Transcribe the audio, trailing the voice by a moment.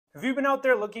If you've been out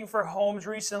there looking for homes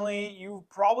recently, you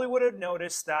probably would have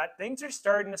noticed that things are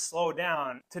starting to slow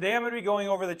down. Today I'm going to be going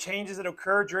over the changes that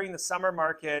occur during the summer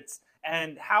markets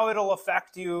and how it'll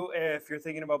affect you if you're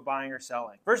thinking about buying or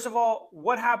selling. First of all,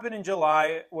 what happened in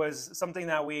July was something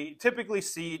that we typically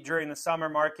see during the summer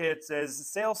markets as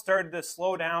sales started to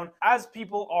slow down as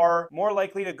people are more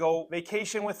likely to go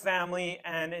vacation with family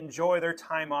and enjoy their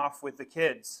time off with the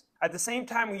kids. At the same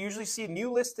time, we usually see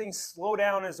new listings slow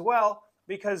down as well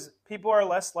because people are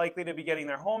less likely to be getting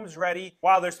their homes ready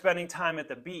while they're spending time at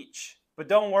the beach. But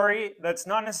don't worry, that's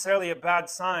not necessarily a bad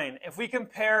sign. If we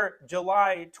compare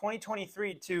July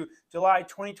 2023 to July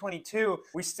 2022,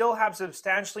 we still have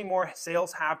substantially more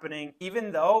sales happening,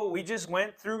 even though we just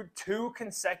went through 2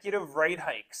 consecutive rate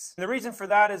hikes. And the reason for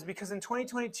that is because in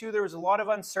 2022, there was a lot of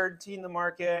uncertainty in the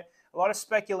market, a lot of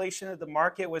speculation that the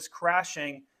market was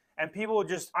crashing, and people were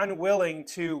just unwilling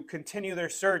to continue their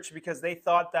search because they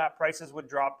thought that prices would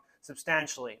drop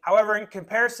substantially. However, in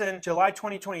comparison, July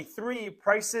 2023,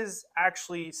 prices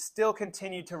actually still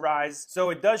continue to rise.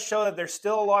 So it does show that there's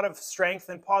still a lot of strength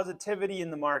and positivity in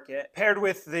the market. Paired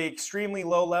with the extremely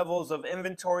low levels of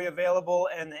inventory available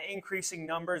and the increasing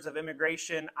numbers of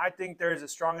immigration, I think there's a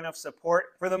strong enough support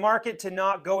for the market to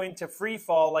not go into free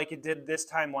fall like it did this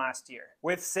time last year.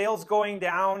 With sales going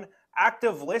down,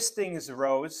 active listings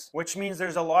rose, which means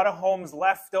there's a lot of homes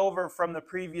left over from the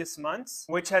previous months,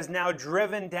 which has now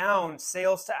driven down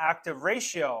sales to active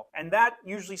ratio. And that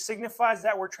usually signifies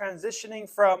that we're transitioning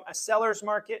from a seller's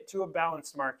market to a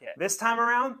balanced market. This time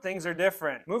around, things are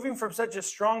different. Moving from such a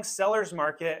strong seller's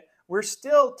market, we're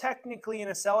still technically in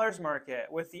a seller's market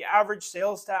with the average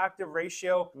sales to active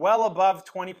ratio well above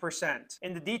 20%.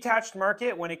 In the detached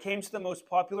market, when it came to the most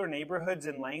popular neighborhoods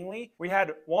in Langley, we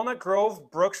had Walnut Grove,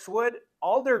 Brookswood,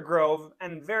 Alder Grove,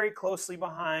 and very closely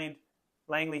behind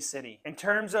Langley City. In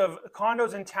terms of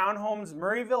condos and townhomes,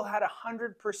 Murrayville had a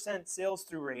 100% sales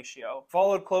through ratio,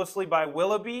 followed closely by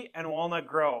Willoughby and Walnut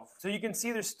Grove. So you can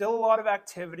see there's still a lot of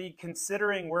activity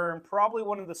considering we're in probably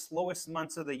one of the slowest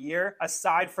months of the year,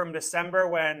 aside from December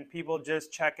when people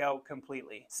just check out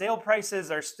completely. Sale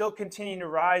prices are still continuing to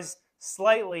rise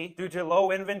slightly due to low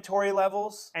inventory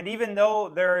levels. And even though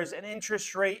there's an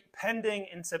interest rate pending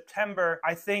in September,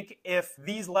 I think if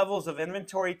these levels of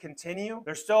inventory continue,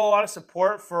 there's still a lot of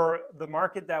support for the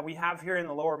market that we have here in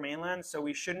the Lower Mainland, so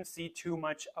we shouldn't see too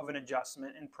much of an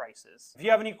adjustment in prices. If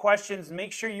you have any questions,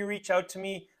 make sure you reach out to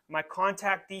me. My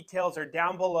contact details are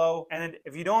down below. And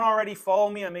if you don't already follow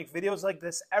me, I make videos like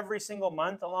this every single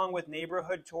month along with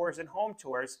neighborhood tours and home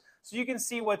tours so you can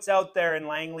see what's out there in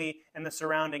Langley and the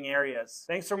surrounding areas.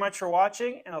 Thanks so much for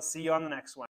watching, and I'll see you on the next one.